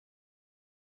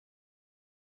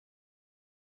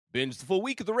Binge the full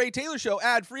week of The Ray Taylor Show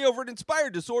ad-free over at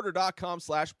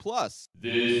inspireddisorder.com/plus.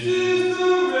 This is The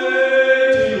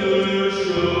Ray Taylor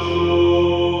Show.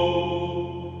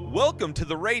 Welcome to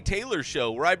The Ray Taylor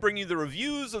Show, where I bring you the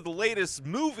reviews of the latest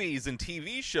movies and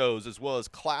TV shows, as well as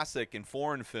classic and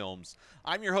foreign films.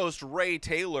 I'm your host, Ray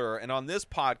Taylor, and on this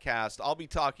podcast, I'll be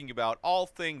talking about all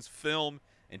things film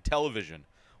and television.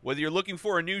 Whether you're looking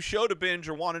for a new show to binge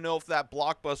or want to know if that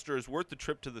blockbuster is worth the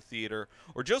trip to the theater,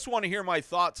 or just want to hear my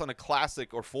thoughts on a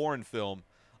classic or foreign film,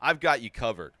 I've got you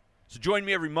covered. So join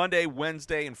me every Monday,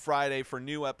 Wednesday, and Friday for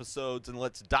new episodes, and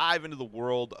let's dive into the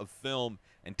world of film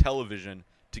and television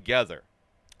together.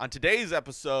 On today's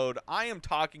episode, I am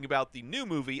talking about the new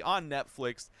movie on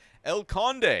Netflix, El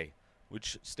Conde,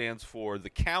 which stands for The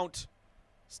Count,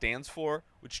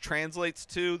 which translates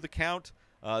to The Count.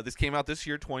 This came out this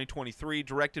year, 2023,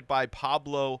 directed by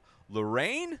Pablo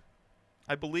Larraín,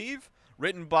 I believe,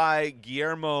 written by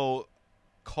Guillermo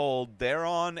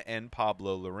Calderon and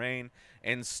Pablo Larraín,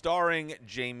 and starring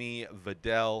Jaime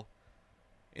Vadell.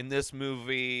 In this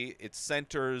movie, it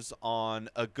centers on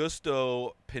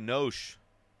Augusto Pinochet,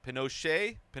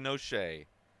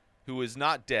 who is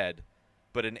not dead,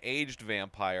 but an aged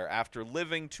vampire. After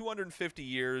living 250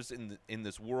 years in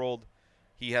this world,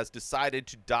 he has decided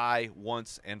to die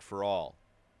once and for all.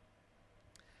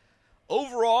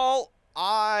 Overall,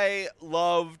 I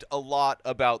loved a lot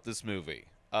about this movie,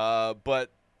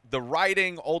 but the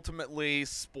writing ultimately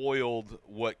spoiled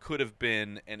what could have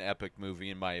been an epic movie,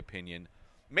 in my opinion.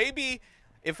 Maybe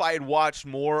if I had watched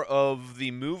more of the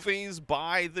movies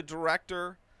by the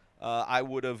director, I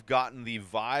would have gotten the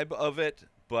vibe of it.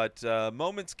 But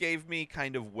moments gave me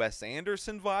kind of Wes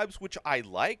Anderson vibes, which I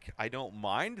like. I don't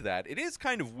mind that. It is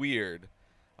kind of weird.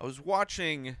 I was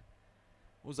watching...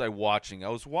 What was I watching? I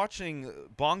was watching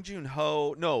Bong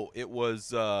Joon-ho. No, it was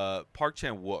Park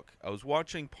Chan-wook. I was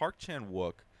watching Park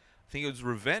Chan-wook. I think it was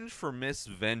Revenge for Mrs.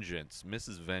 Vengeance.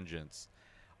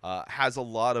 Has a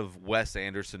lot of Wes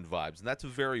Anderson vibes. And that's a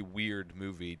very weird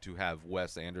movie to have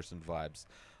Wes Anderson vibes.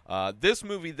 This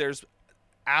movie, there's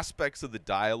aspects of the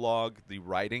dialogue, the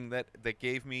writing that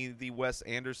gave me the Wes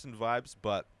Anderson vibes,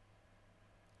 but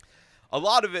a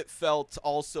lot of it felt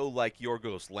also like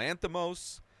Yorgos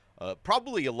Lanthimos,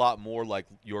 probably a lot more like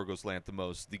Yorgos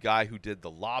Lanthimos, the guy who did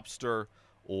The Lobster,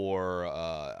 or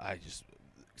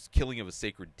Killing of a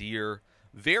Sacred Deer.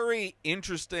 Very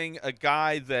interesting, a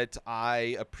guy that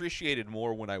I appreciated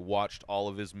more when I watched all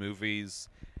of his movies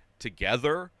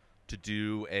together to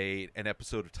do an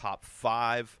episode of Top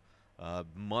 5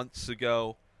 months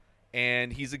ago,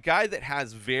 and he's a guy that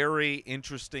has very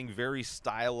interesting, very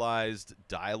stylized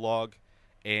dialogue,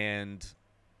 and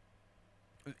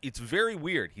it's very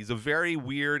weird. Has a very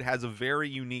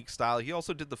unique style. He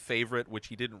also did The Favorite, which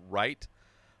he didn't write,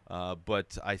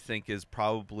 but I think is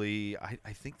probably,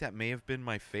 I think that may have been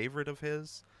my favorite of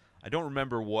his. I don't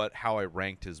remember how I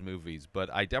ranked his movies,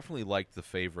 but I definitely liked The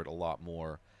Favorite a lot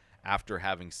more after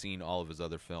having seen all of his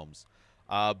other films.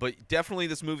 But definitely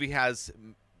this movie has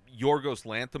Yorgos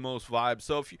Lanthimos vibes.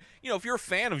 So if you're a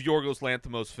fan of Yorgos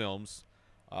Lanthimos films,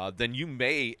 then you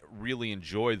may really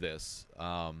enjoy this.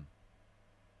 Yorgos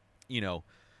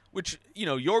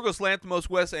Lanthimos,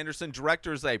 Wes Anderson,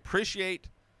 directors I appreciate.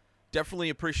 Definitely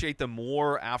appreciate them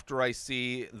more after I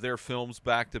see their films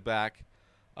back to back.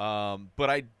 But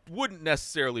I wouldn't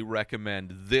necessarily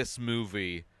recommend this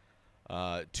movie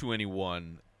to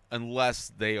anyone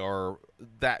unless they are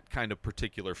that kind of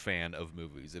particular fan of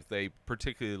movies. If they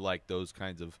particularly like those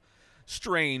kinds of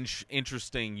strange,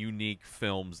 interesting, unique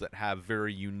films that have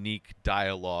very unique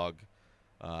dialogue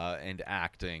and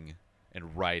acting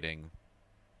and writing.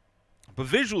 But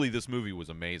visually, this movie was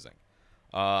amazing.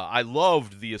 I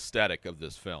loved the aesthetic of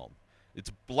this film.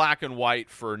 It's black and white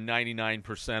for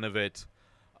 99% of it.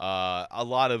 A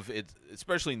lot of it,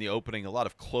 especially in the opening, a lot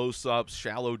of close-ups,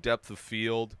 shallow depth of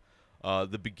field.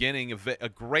 The beginning of a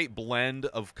great blend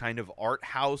of kind of art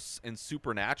house and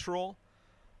supernatural.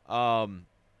 But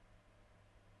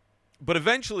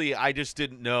eventually I just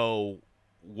didn't know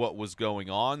what was going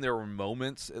on. There were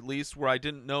moments, at least, where I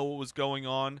didn't know what was going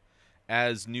on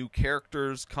as new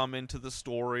characters come into the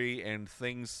story and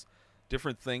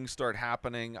different things start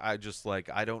happening.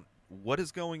 What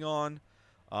is going on?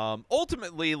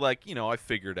 Ultimately, I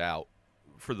figured out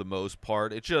for the most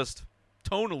part. It just,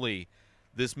 tonally,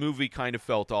 this movie kind of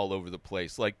felt all over the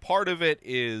place. Part of it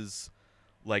is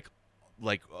like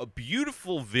a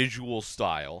beautiful visual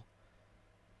style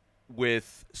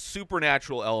with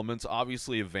supernatural elements,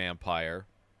 obviously a vampire.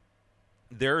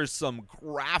 There is some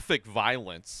graphic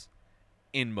violence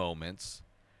in moments,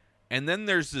 and then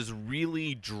there's this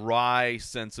really dry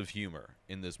sense of humor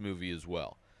in this movie as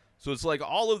well. So it's like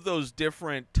all of those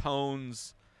different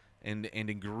tones and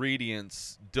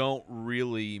ingredients don't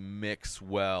really mix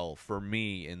well for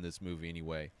me in this movie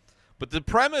anyway. But the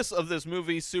premise of this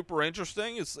movie is super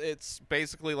interesting. It's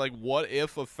basically like, what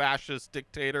if a fascist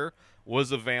dictator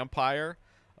was a vampire?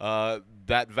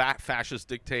 That fascist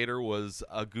dictator was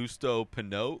Augusto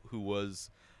Pinochet, who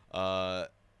was a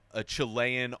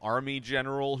Chilean army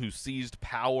general who seized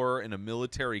power in a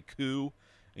military coup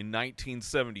in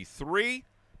 1973.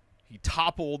 He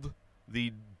toppled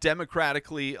the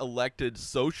democratically elected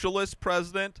socialist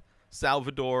president,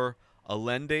 Salvador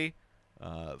Allende.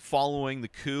 Following the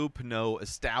coup, Pinochet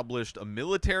established a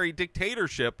military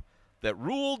dictatorship that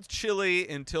ruled Chile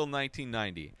until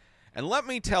 1990. And let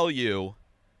me tell you,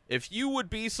 if you would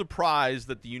be surprised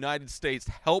that the United States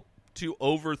helped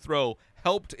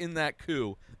in that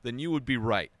coup, then you would be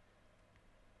right.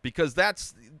 Because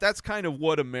that's kind of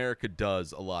what America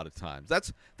does a lot of times.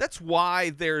 That's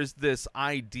why there's this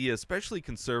idea, especially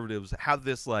conservatives have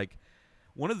this, like,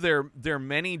 one of their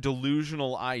many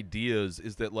delusional ideas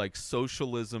is that, like,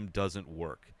 socialism doesn't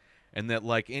work, and that,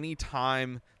 like, any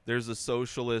time there's a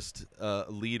socialist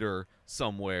leader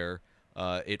somewhere,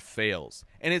 it fails.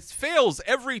 And it fails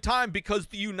every time because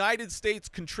the United States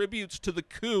contributes to the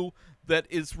coup that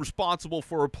is responsible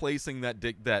for replacing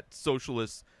that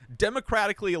socialist,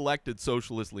 democratically elected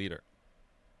socialist leader.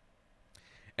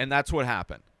 And that's what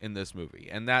happened in this movie.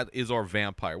 And that is our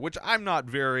vampire, which I'm not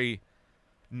very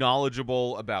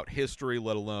knowledgeable about history,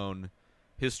 let alone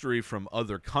history from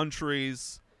other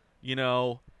countries. You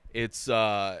know, it's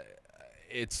a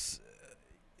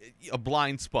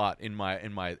blind spot in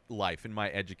my life, in my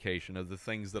education of the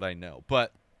things that I know.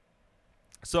 But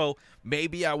so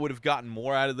maybe I would have gotten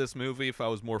more out of this movie if I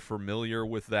was more familiar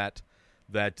with that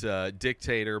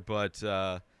dictator. But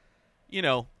you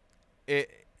know, it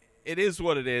is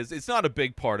what it is. It's not a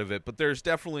big part of it, but there's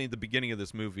definitely the beginning of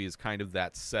this movie is kind of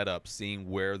that setup, seeing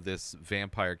where this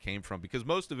vampire came from, because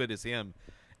most of it is him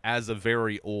as a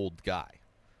very old guy,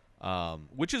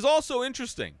 which is also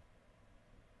interesting.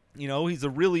 You know, he's a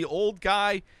really old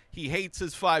guy. He hates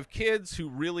his 5 kids who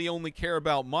really only care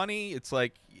about money. It's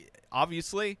like,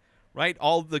 obviously, right?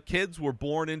 All the kids were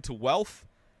born into wealth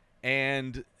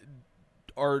and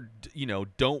are, you know,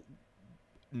 don't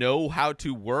know how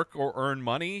to work or earn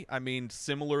money. I mean,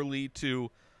 similarly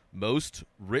to most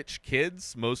rich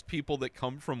kids, most people that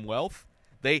come from wealth,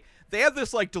 they have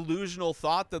this, like, delusional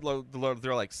thought that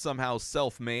they're like somehow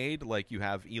self-made. Like, you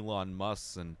have Elon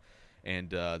Musk and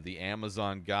the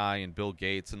Amazon guy and Bill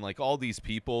Gates and, like, all these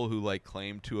people who, like,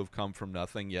 claim to have come from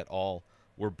nothing, yet all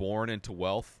were born into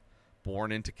wealth,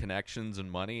 born into connections and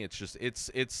money. It's just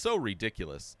it's so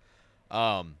ridiculous.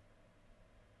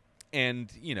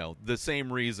 And, you know, the same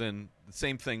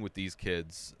thing with these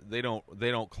kids. They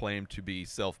don't claim to be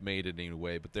self-made in any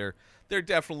way, but they're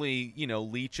definitely, you know,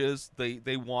 leeches.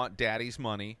 They want daddy's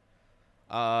money,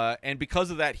 and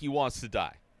because of that, he wants to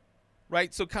die,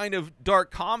 right? So kind of dark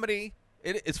comedy.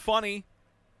 It's funny.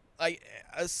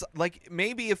 Like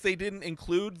maybe if they didn't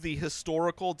include the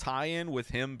historical tie-in with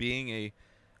him being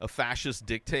a fascist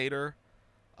dictator,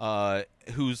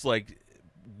 who's like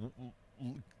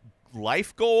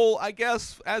life goal, I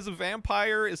guess, as a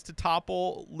vampire is to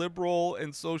topple liberal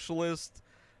and socialist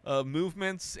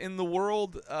movements in the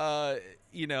world,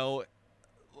 you know,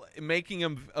 making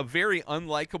him a very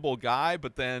unlikable guy.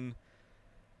 But then,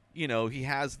 you know, he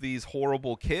has these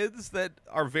horrible kids that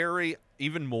are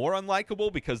even more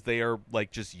unlikable because they are, like,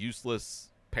 just useless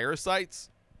parasites.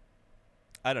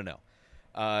 I don't know.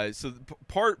 So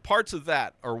parts of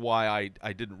that are why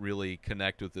I didn't really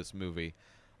connect with this movie.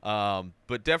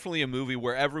 But definitely a movie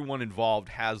where everyone involved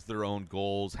has their own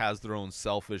goals, has their own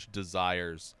selfish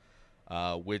desires,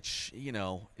 which, you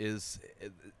know, it's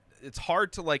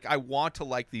hard to like. I want to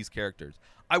like these characters.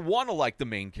 I want to like the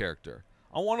main character.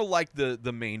 I want to like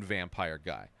the main vampire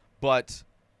guy, but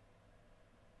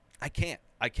I can't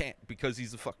because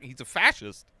he's a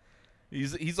fascist.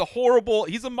 He's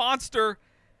a monster.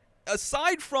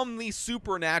 Aside from the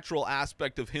supernatural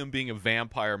aspect of him being a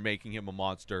vampire making him a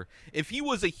monster, if he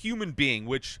was a human being,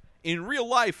 which in real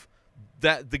life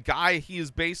that the guy he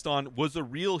is based on was a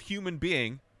real human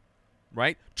being,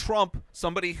 right? Trump,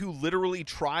 somebody who literally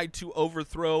tried to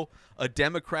overthrow a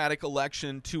democratic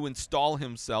election to install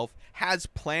himself, has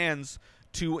plans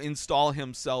to install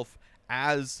himself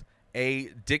as a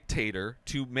dictator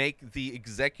to make the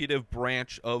executive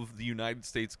branch of the United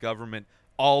States government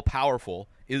all powerful,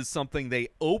 is something they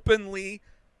openly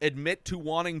admit to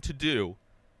wanting to do,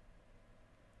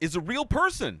 is a real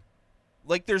person.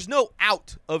 Like, there's no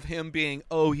out of him being,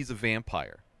 oh, he's a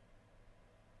vampire,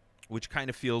 which kind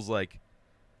of feels like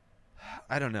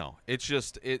I don't know. It's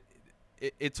just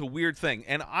it's a weird thing.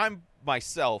 And I'm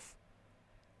myself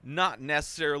not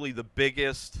necessarily the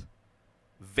biggest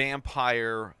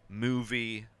vampire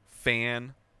movie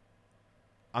fan.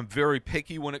 I'm very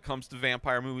picky when it comes to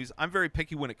vampire movies. I'm very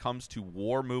picky when it comes to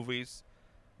war movies,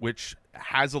 which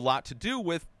has a lot to do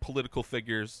with political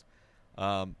figures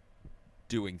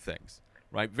doing things,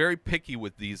 right? Very picky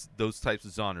with those types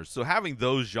of genres. So having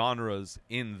those genres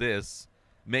in this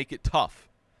make it tough.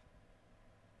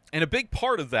 And a big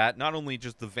part of that, not only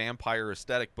just the vampire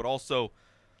aesthetic, but also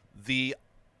the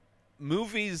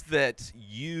movies that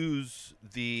use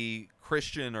the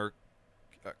Christian or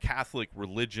Catholic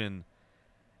religion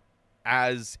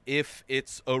as if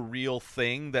it's a real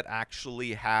thing that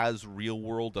actually has real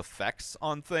world effects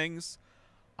on things.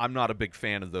 I'm not a big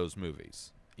fan of those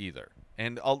movies either.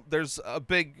 And there's a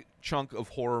big chunk of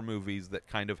horror movies that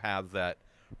kind of have that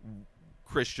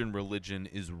Christian religion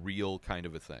is real kind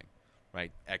of a thing,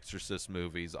 right? Exorcist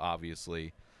movies,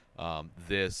 obviously.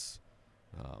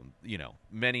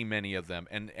 Many of them.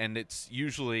 And it's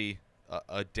usually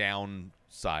a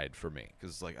downside for me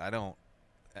because, like, I don't,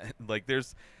 like,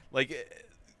 there's, like,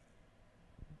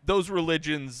 those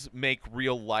religions make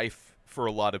real life for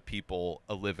a lot of people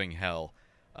a living hell.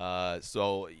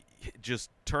 So just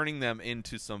turning them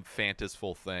into some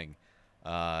fantastical thing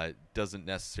doesn't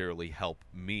necessarily help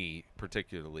me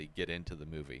particularly get into the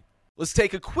movie. Let's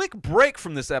take a quick break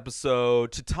from this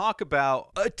episode to talk about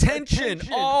Attention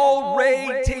all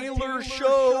Ray Taylor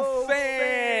Show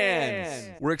fans!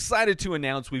 We're excited to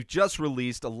announce we've just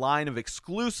released a line of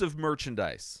exclusive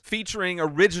merchandise featuring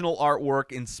original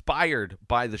artwork inspired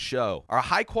by the show. Our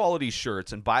high-quality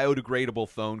shirts and biodegradable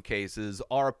phone cases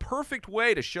are a perfect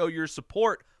way to show your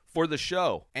support for the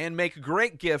show and make a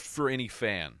great gift for any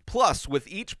fan. Plus, with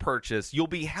each purchase, you'll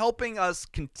be helping us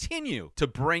continue to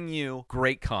bring you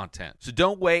great content. So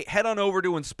don't wait. Head on over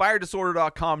to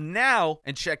inspireddisorder.com now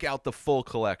and check out the full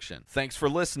collection. Thanks for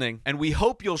listening, and we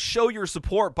hope you'll show your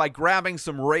support by grabbing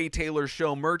some Ray Taylor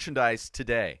Show merchandise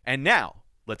today. And now,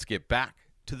 let's get back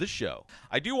to the show.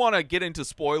 I do want to get into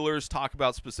spoilers, talk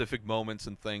about specific moments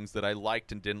and things that I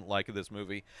liked and didn't like of this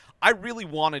movie. I really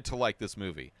wanted to like this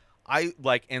movie.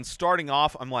 And starting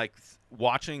off, I'm like,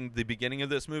 watching the beginning of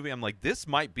this movie, I'm like, this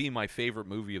might be my favorite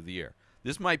movie of the year.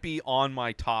 This might be on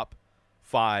my top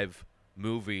 5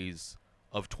 movies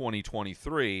of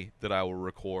 2023 that I will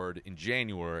record in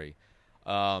January.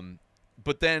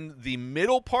 But then the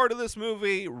middle part of this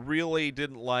movie really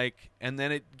didn't like, and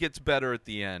then it gets better at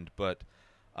the end. But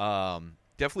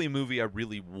definitely a movie I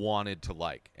really wanted to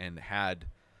like and had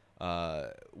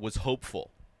was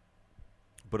hopeful,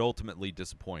 but ultimately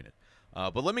disappointed.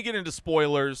 But let me get into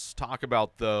spoilers, talk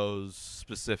about those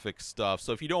specific stuff.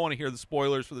 So if you don't want to hear the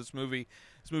spoilers for this movie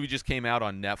just came out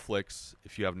on Netflix.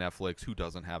 If you have Netflix, who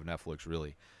doesn't have Netflix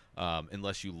really?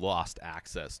 Unless you lost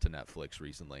access to Netflix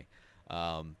recently.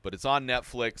 But it's on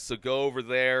Netflix, so go over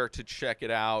there to check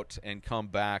it out and come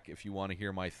back if you want to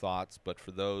hear my thoughts. But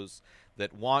for those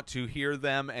that want to hear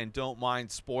them and don't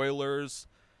mind spoilers,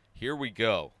 here we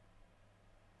go.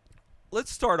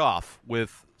 Let's start off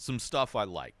with some stuff I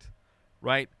liked,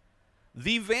 right?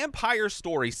 The vampire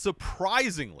story,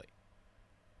 surprisingly,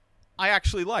 I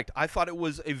actually liked. I thought it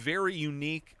was a very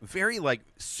unique, very, like,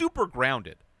 super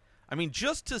grounded. I mean,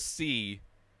 just to see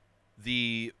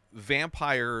the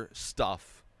vampire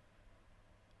stuff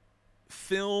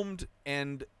filmed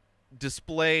and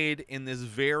displayed in this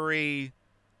very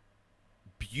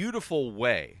beautiful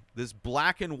way, this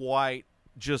black and white,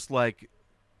 just like,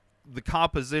 the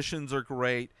compositions are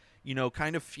great, you know,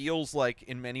 kind of feels like,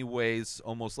 in many ways,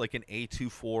 almost like an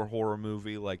A24 horror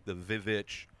movie, like the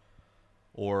Vivitch,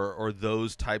 or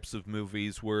those types of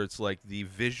movies where it's like the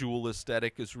visual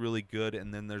aesthetic is really good,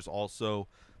 and then there's also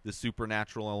the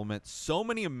supernatural element. So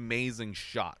many amazing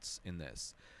shots in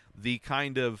this. The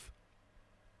kind of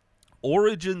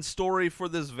origin story for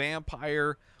this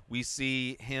vampire, we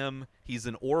see him, he's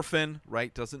an orphan,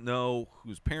 right, doesn't know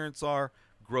whose parents are,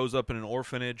 grows up in an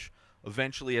orphanage,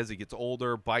 eventually as he gets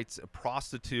older bites a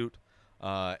prostitute,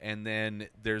 and then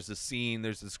there's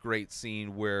this great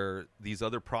scene where these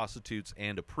other prostitutes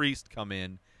and a priest come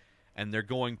in and they're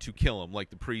going to kill him. Like,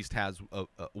 the priest has a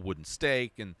wooden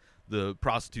stake and the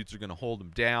prostitutes are going to hold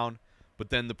him down, but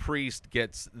then the priest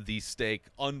gets the stake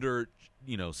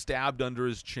stabbed under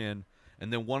his chin,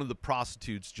 and then one of the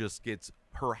prostitutes just gets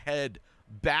her head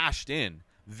bashed in,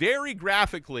 very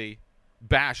graphically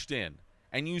bashed in.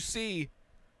 And you see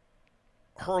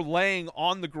her laying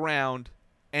on the ground,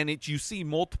 and you see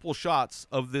multiple shots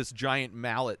of this giant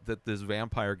mallet that this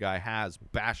vampire guy has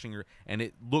bashing her, and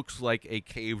it looks like a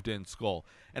caved-in skull.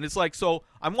 And it's like, so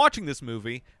I'm watching this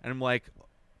movie, and I'm like,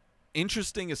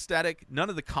 interesting aesthetic. None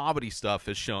of the comedy stuff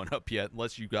has shown up yet,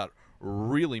 unless you got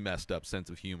really messed up sense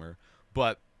of humor.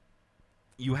 But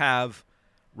you have,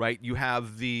 right? You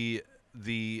have the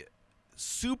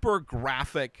super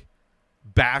graphic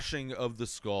bashing of the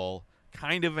skull,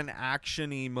 kind of an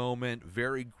action-y moment,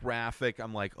 very graphic.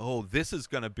 I'm like, oh, this is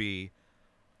going to be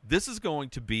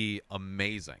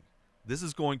amazing. This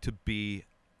is going to be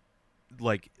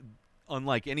like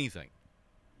unlike anything.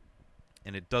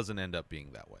 And it doesn't end up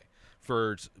being that way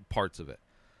for parts of it.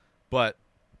 But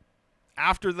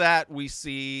after that, we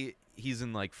see he's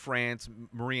in like France.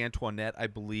 Marie Antoinette, I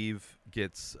believe,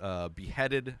 gets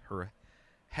beheaded. Her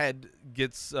head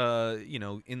gets,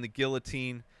 in the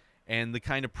guillotine. And the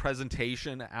kind of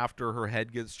presentation after her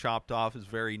head gets chopped off is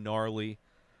very gnarly,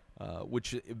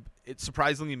 which it's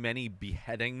surprisingly many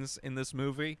beheadings in this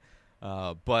movie.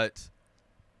 But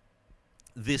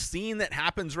the scene that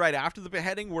happens right after the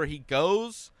beheading where he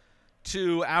goes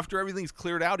to, after everything's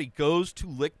cleared out, he goes to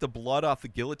lick the blood off the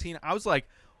guillotine. I was like,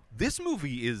 this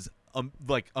movie is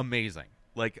amazing.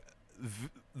 Like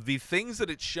the things that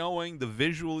it's showing, the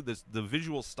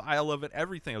visual style of it,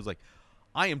 everything. I was like,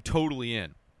 I am totally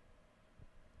in.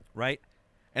 Right?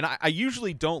 And I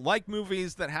usually don't like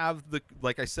movies that have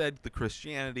like I said, the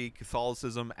Christianity,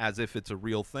 Catholicism, as if it's a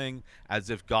real thing, as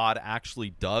if God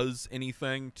actually does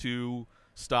anything to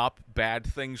stop bad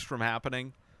things from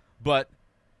happening. But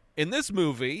in this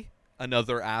movie,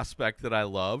 another aspect that I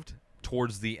loved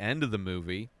towards the end of the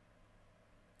movie,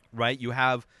 right? You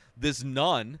have this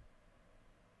nun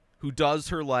who does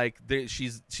her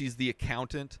she's the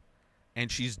accountant, and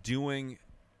she's doing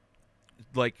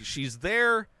she's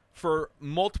there for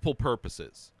multiple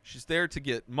purposes. She's there to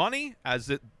get money,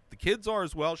 the kids are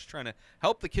as well. She's trying to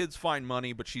help the kids find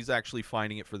money, but she's actually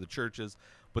finding it for the churches.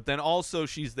 But then also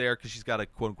she's there because she's got to,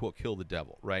 quote-unquote, kill the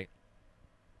devil, right?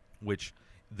 Which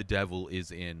the devil is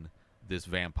in this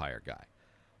vampire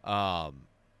guy.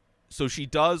 So she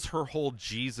does her whole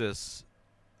Jesus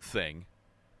thing,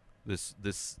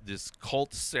 this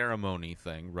cult ceremony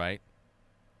thing, right?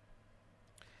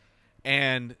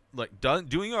 And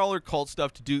doing all her cult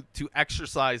stuff to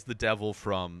exorcise the devil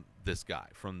from this guy,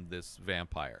 from this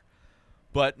vampire.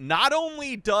 But not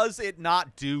only does it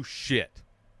not do shit,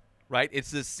 right? It's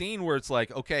this scene where it's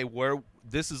like, okay,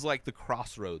 this is like the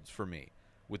crossroads for me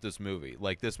with this movie.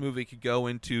 Like, this movie could go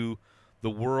into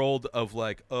the world of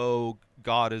like, oh,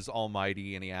 God is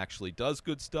almighty and he actually does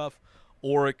good stuff,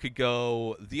 or it could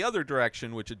go the other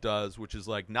direction, which it does, which is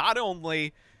like, not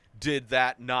only did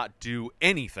that not do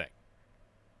anything,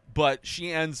 but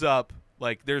she ends up,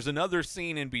 there's another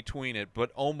scene in between it,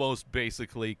 but almost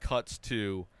basically cuts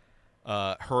to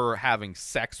her having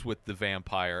sex with the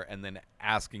vampire and then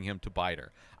asking him to bite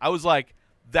her. I was like,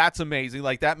 that's amazing.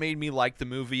 That made me like the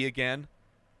movie again.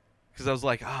 Because I was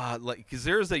like, because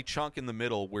there's a chunk in the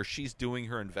middle where she's doing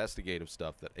her investigative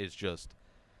stuff that is just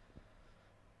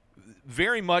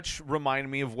very much reminded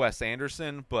me of Wes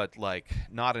Anderson, but,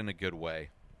 not in a good way.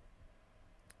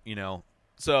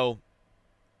 So...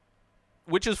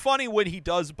 Which is funny when he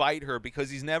does bite her, because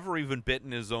he's never even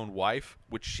bitten his own wife,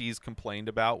 which she's complained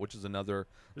about, which is another...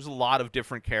 There's a lot of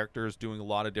different characters doing a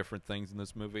lot of different things in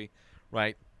this movie,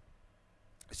 right?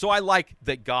 So I like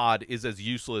that God is as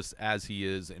useless as he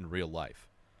is in real life.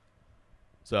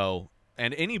 So,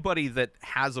 and anybody that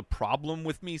has a problem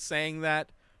with me saying that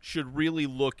should really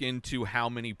look into how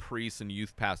many priests and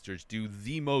youth pastors do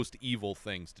the most evil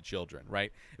things to children,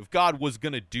 right? If God was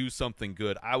going to do something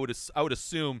good, I would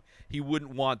assume he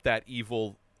wouldn't want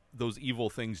those evil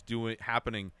things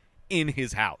happening in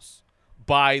his house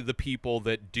by the people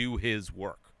that do his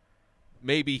work.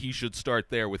 Maybe he should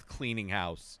start there with cleaning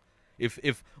house.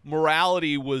 If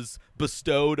morality was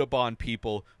bestowed upon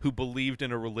people who believed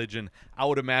in a religion, I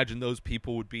would imagine those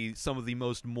people would be some of the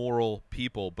most moral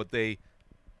people, but they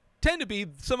tend to be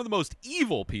some of the most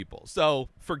evil people. So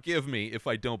forgive me if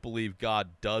I don't believe God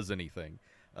does anything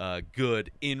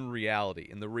good in reality,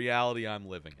 in the reality I'm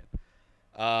living in.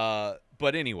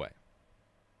 But anyway,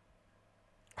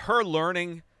 her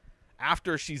learning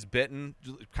after she's bitten,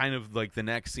 kind of like the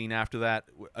next scene after that,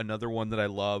 another one that I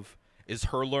love, is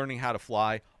her learning how to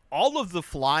fly. All of the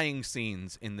flying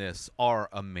scenes in this are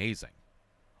amazing.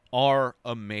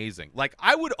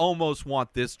 I would almost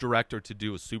want this director to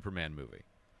do a Superman movie.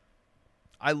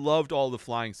 I loved all the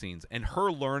flying scenes, and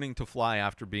her learning to fly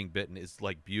after being bitten is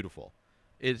beautiful.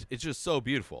 It's just so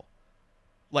beautiful.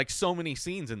 So many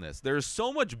scenes in this. There's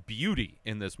so much beauty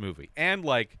in this movie, and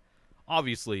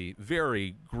obviously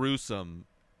very gruesome,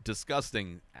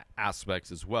 disgusting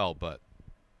aspects as well. But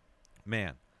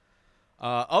man,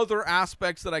 other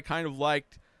aspects that I kind of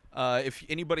liked, If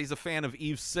anybody's a fan of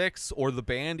Eve 6 or the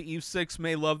band Eve 6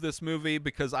 may love this movie,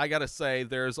 because I gotta say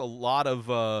there's a lot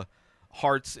of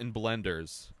hearts in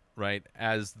blenders, right?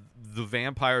 As the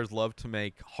vampires love to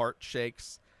make heart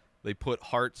shakes. They put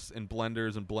hearts in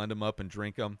blenders and blend them up and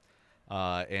drink them.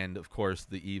 And, of course,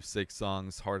 the Eve 6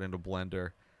 song's Heart in a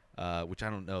Blender, which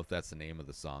I don't know if that's the name of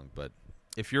the song, but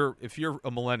if you're a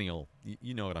millennial,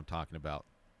 you know what I'm talking about.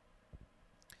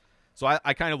 So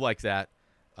I kind of like that,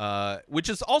 which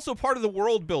is also part of the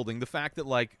world building, the fact that,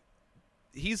 like,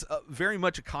 he's very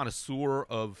much a connoisseur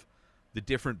of the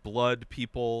different blood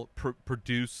people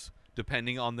produce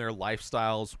depending on their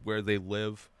lifestyles, where they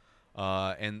live.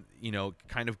 And, you know,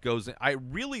 kind of goes in. I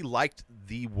really liked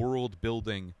the world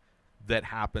building that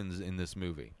happens in this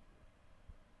movie.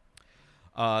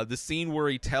 The scene where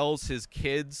he tells his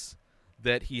kids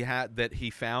that he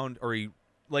found, or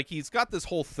he's got this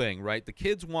whole thing, right? The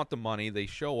kids want the money, they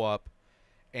show up,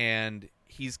 and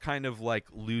he's kind of like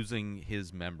losing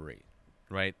his memory,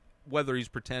 right? Whether he's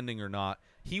pretending or not,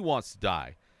 he wants to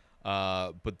die.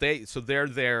 But they're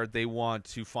there. They want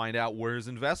to find out where his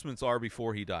investments are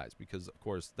before he dies, because of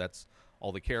course that's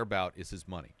all they care about is his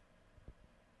money.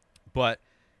 But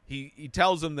he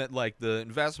tells them that, like, the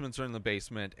investments are in the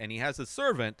basement, and he has a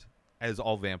servant, as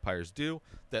all vampires do,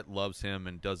 that loves him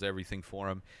and does everything for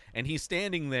him. And he's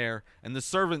standing there, and the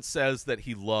servant says that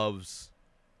he loves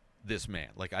this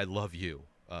man. Like, I love you,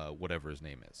 whatever his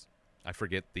name is. I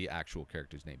forget the actual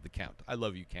character's name, the Count. I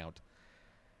love you, Count.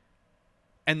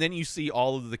 And then you see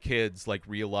all of the kids, like,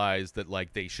 realize that,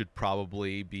 like, they should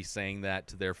probably be saying that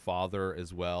to their father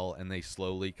as well, and they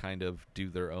slowly kind of do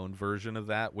their own version of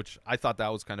that, which I thought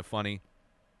that was kind of funny.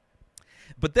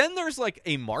 But then there's, like,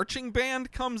 a marching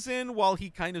band comes in while he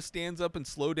kind of stands up and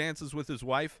slow dances with his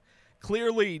wife.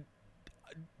 Clearly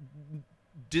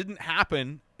didn't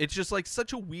happen. It's just, like,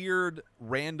 such a weird,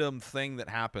 random thing that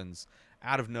happens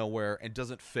out of nowhere and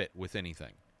doesn't fit with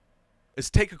anything. Let's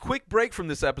take a quick break from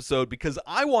this episode because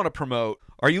I want to promote.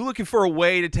 Are you looking for a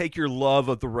way to take your love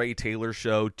of The Ray Taylor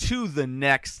Show to the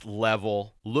next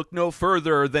level? Look no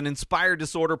further than Inspired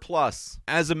Disorder Plus.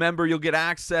 As a member, you'll get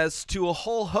access to a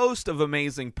whole host of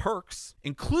amazing perks,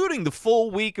 including the full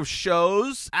week of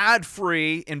shows,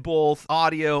 ad-free in both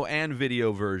audio and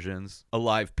video versions, a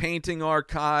live painting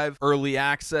archive, early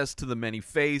access to the many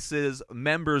faces,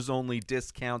 members-only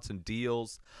discounts and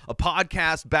deals, a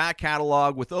podcast back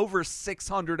catalog with over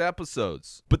 600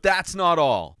 episodes. But that's not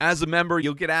all. As a member,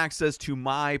 you'll get access to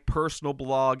my personal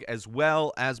blog as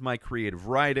well as my creative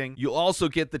writing. You'll also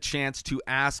get the chance to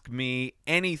ask me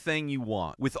anything you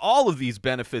want. With all of these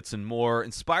benefits and more,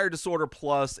 Inspired Disorder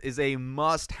Plus is a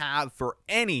must-have for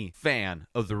any fan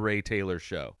of The Ray Taylor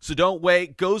Show. So don't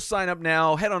wait. Go sign up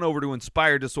now. Head on over to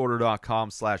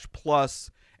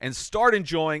inspireddisorder.com/plus and start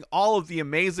enjoying all of the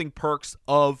amazing perks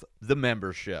of the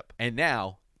membership. And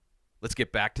now, let's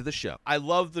get back to the show. I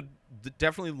love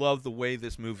definitely love the way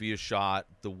this movie is shot.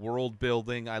 The world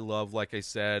building, I love, like I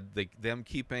said, them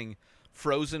keeping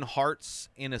frozen hearts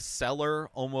in a cellar,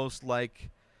 almost like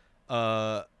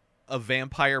a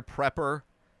vampire prepper,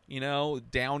 you know,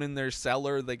 down in their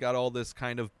cellar. They got all this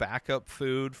kind of backup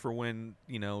food for when,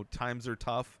 you know, times are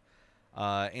tough.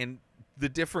 And the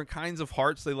different kinds of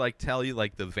hearts, they like tell you,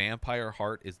 like the vampire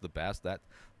heart is the best.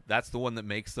 That's the one that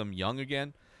makes them young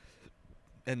again.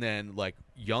 And then, like,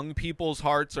 young people's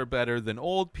hearts are better than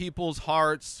old people's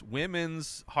hearts.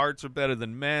 Women's hearts are better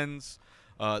than men's.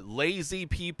 Lazy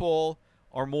people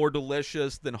are more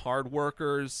delicious than hard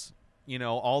workers. You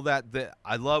know, all that.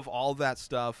 I love all that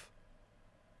stuff.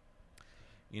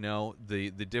 You know, the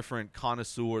different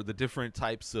connoisseur, the different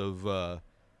types of the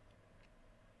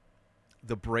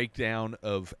breakdown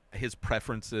of his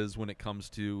preferences when it comes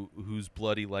to whose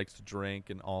blood he likes to drink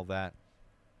and all that.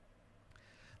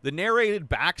 The narrated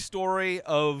backstory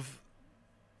of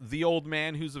the old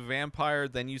man who's a vampire,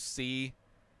 then you see,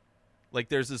 like,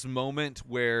 there's this moment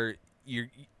where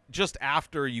you're just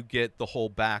after you get the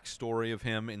whole backstory of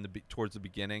him towards the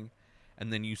beginning,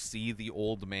 and then you see the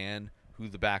old man who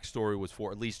the backstory was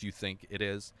for, at least you think it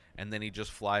is, and then he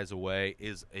just flies away,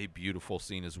 is a beautiful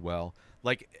scene as well.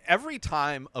 Like, every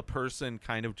time a person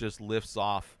kind of just lifts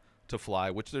off to fly,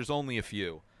 which there's only a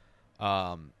few,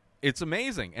 it's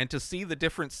amazing. And to see the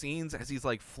different scenes as he's,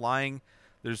 like, flying.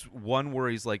 There's one where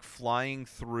he's, like, flying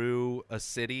through a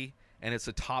city, and it's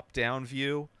a top-down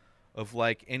view of,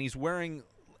 like, and he's wearing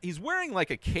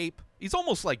like a cape. He's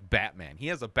almost like Batman. He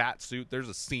has a bat suit. There's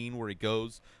a scene where he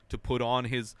goes to put on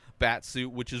his bat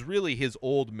suit, which is really his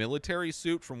old military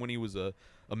suit from when he was a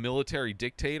military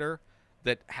dictator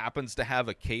that happens to have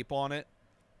a cape on it.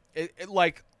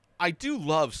 Like, I do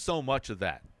love so much of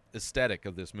that. aesthetic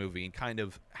of this movie and kind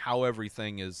of how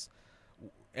everything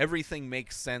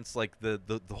makes sense. Like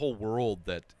the whole world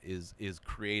that is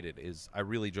created is I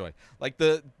really enjoy. Like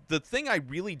the thing I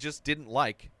really just didn't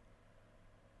like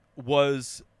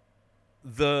was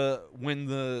when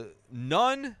the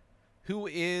nun, who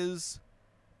is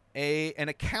an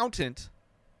accountant,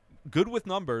 good with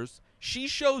numbers, she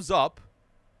shows up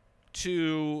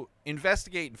to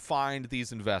investigate and find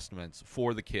these investments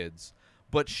for the kids.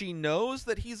 But she knows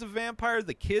that he's a vampire.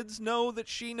 The kids know that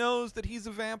she knows that he's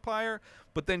a vampire.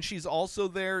 But then she's also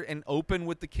there and open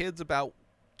with the kids about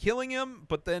killing him.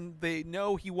 But then they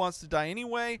know he wants to die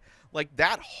anyway. Like,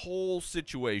 that whole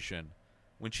situation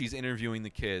when she's interviewing the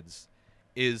kids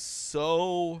is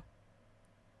so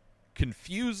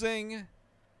confusing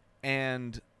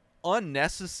and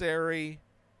unnecessary.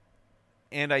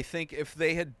 And I think if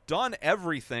they had done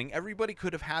everything, everybody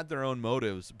could have had their own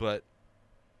motives. But,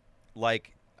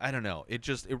 like, I don't know. It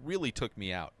really took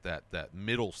me out, that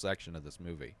middle section of this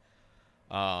movie.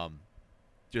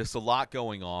 Just a lot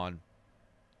going on,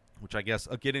 which I guess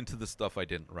I'll get into the stuff I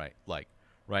didn't like,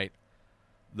 right?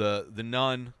 The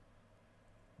nun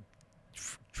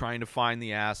trying to find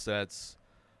the assets.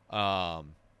 And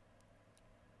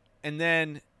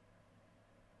then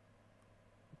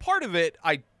part of it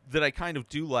that I kind of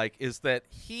do like is that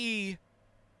he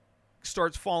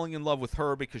starts falling in love with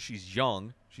her because she's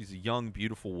young. She's a young,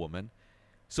 beautiful woman.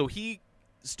 So he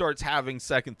starts having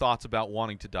second thoughts about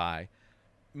wanting to die.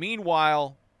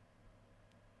 Meanwhile,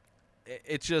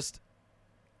 it's just,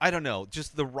 I don't know,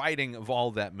 just the writing of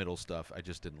all that middle stuff I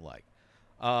just didn't like.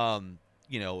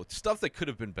 You know, stuff that could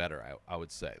have been better, I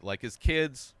would say. Like his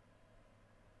kids,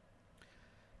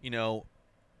 you know,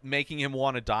 making him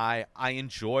want to die. I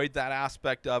enjoyed that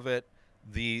aspect of it.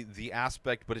 The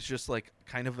aspect, but it's just like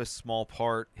kind of a small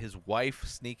part. His wife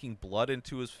sneaking blood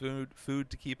into his food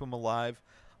to keep him alive.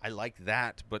 I like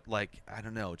that, but like, I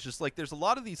don't know. It's just like there's a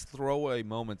lot of these throwaway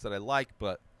moments that I like,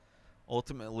 but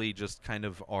ultimately just kind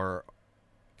of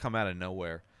come out of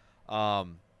nowhere.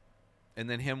 And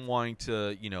then him wanting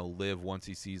to, you know, live once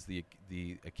he sees the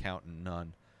accountant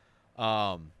nun.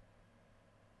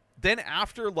 Then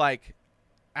after, like,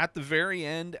 at the very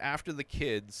end, after the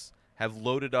kids have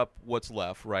loaded up what's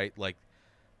left, right? Like,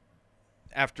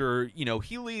 after, you know,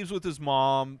 he leaves with his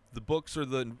mom, the books are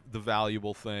the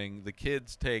valuable thing. The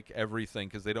kids take everything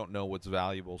because they don't know what's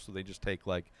valuable, so they just take,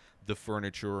 like, the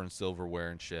furniture and silverware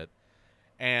and shit.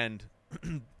 And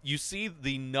you see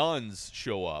the nuns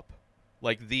show up.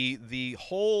 Like, the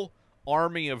whole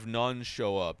army of nuns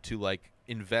show up to, like,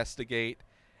 investigate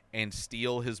and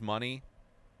steal his money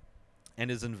and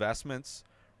his investments,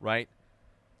 right?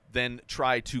 Then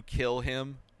try to kill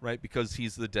him, right, because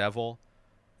he's the devil.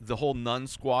 The whole nun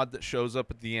squad that shows up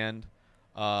at the end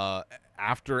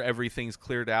after everything's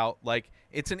cleared out. Like,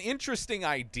 it's an interesting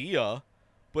idea,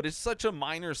 but it's such a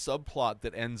minor subplot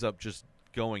that ends up just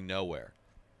going nowhere.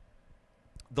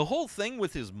 The whole thing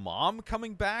with his mom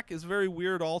coming back is very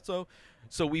weird also.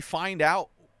 So we find out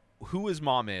who his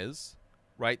mom is,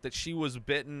 right, that she was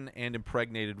bitten and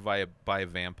impregnated by a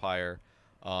vampire,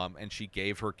 and she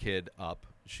gave her kid up.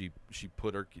 She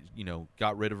put her, you know,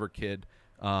 got rid of her kid.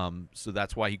 So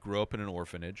that's why he grew up in an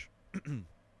orphanage.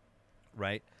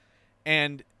 Right?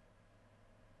 And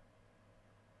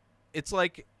it's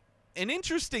like an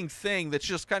interesting thing that's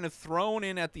just kind of thrown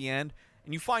in at the end.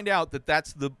 And you find out that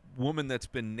that's the woman that's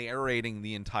been narrating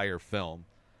the entire film.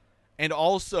 And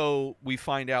also we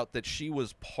find out that she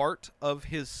was part of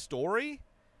his story,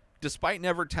 despite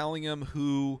never telling him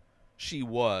who she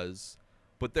was.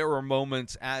 But there were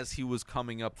moments as he was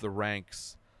coming up the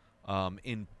ranks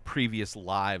in previous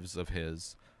lives of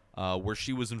his where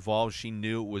she was involved. She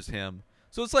knew it was him.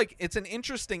 So it's like, it's an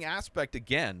interesting aspect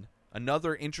again.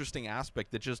 Another interesting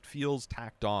aspect that just feels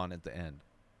tacked on at the end.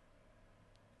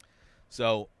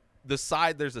 So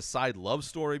there's a side love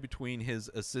story between his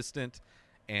assistant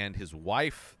and his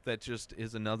wife that just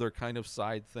is another kind of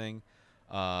side thing.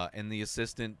 And the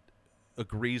assistant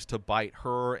agrees to bite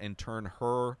her and turn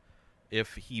her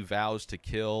if he vows to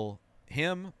kill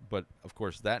him, but of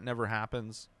course that never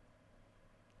happens.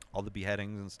 All the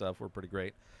beheadings and stuff were pretty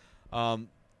great.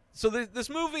 So this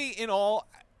movie, in all,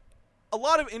 a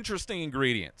lot of interesting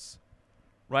ingredients,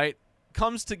 right?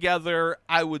 Comes together,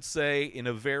 I would say, in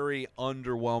a very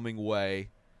underwhelming way,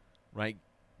 right?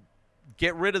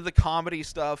 Get rid of the comedy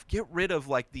stuff. Get rid of,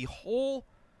 like, all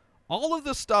of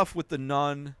the stuff with the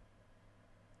nun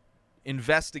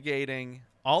investigating,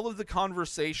 all of the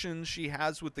conversations she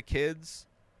has with the kids.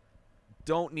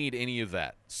 Don't need any of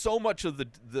that. So much of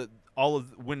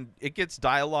when it gets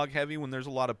dialogue heavy, when there's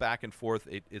a lot of back and forth,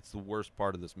 it's the worst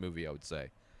part of this movie, I would say.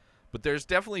 But there's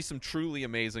definitely some truly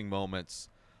amazing moments,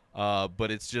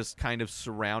 but it's just kind of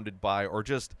surrounded by, or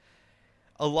just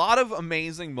a lot of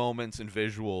amazing moments and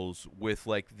visuals with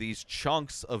like these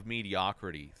chunks of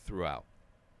mediocrity throughout.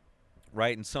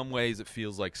 Right? In some ways, it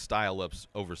feels like style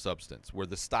over substance, where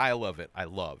the style of it I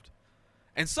loved.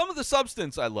 And some of the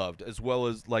substance I loved, as well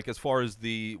as, like, as far as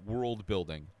the world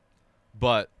building.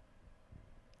 But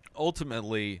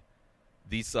ultimately,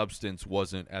 the substance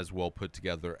wasn't as well put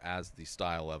together as the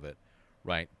style of it,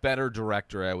 right? Better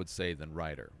director, I would say, than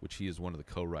writer, which he is one of the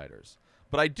co-writers.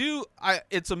 But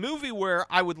it's a movie where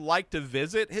I would like to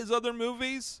visit his other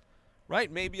movies, right?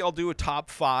 Maybe I'll do a top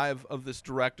 5 of this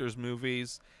director's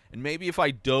movies, and maybe if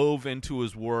I dove into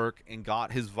his work and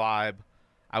got his vibe,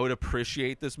 I would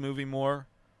appreciate this movie more.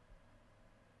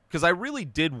 Because I really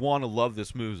did want to love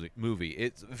this movie.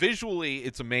 It's visually,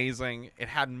 it's amazing. It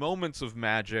had moments of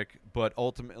magic, but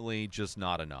ultimately just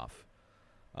not enough.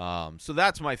 So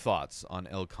that's my thoughts on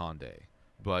El Conde.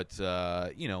 But,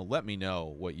 you know, let me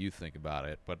know what you think about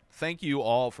it. But thank you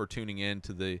all for tuning in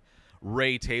to the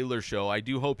Ray Taylor Show. I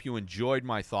do hope you enjoyed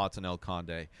my thoughts on El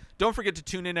Conde. Don't forget to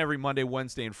tune in every Monday,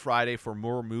 Wednesday, and Friday for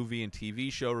more movie and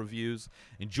TV show reviews,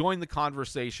 and join the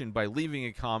conversation by leaving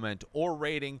a comment or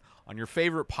rating on your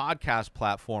favorite podcast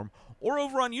platform or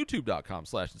over on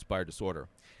youtube.com/inspireddisorder.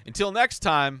 Until next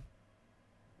time,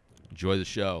 enjoy the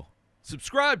show.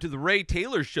 Subscribe to the Ray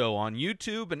Taylor Show on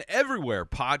YouTube and everywhere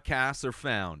podcasts are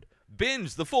found.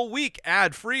 Binge the full week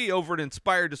ad-free over at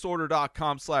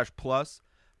inspireddisorder.com/plus.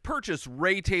 Purchase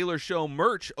Ray Taylor Show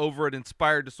merch over at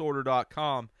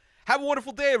inspireddisorder.com. Have a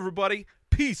wonderful day, everybody.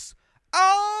 Peace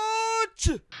out!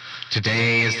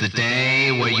 Today is the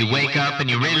day where you wake up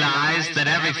and you realize that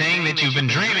everything that you've been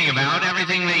dreaming about,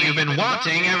 everything that you've been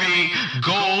wanting, every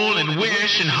goal and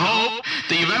wish and hope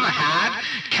that you've ever had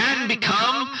can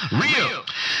become real.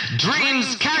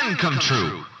 Dreams can come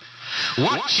true.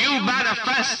 What you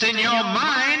manifest in your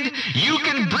mind, you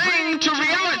can bring to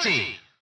reality.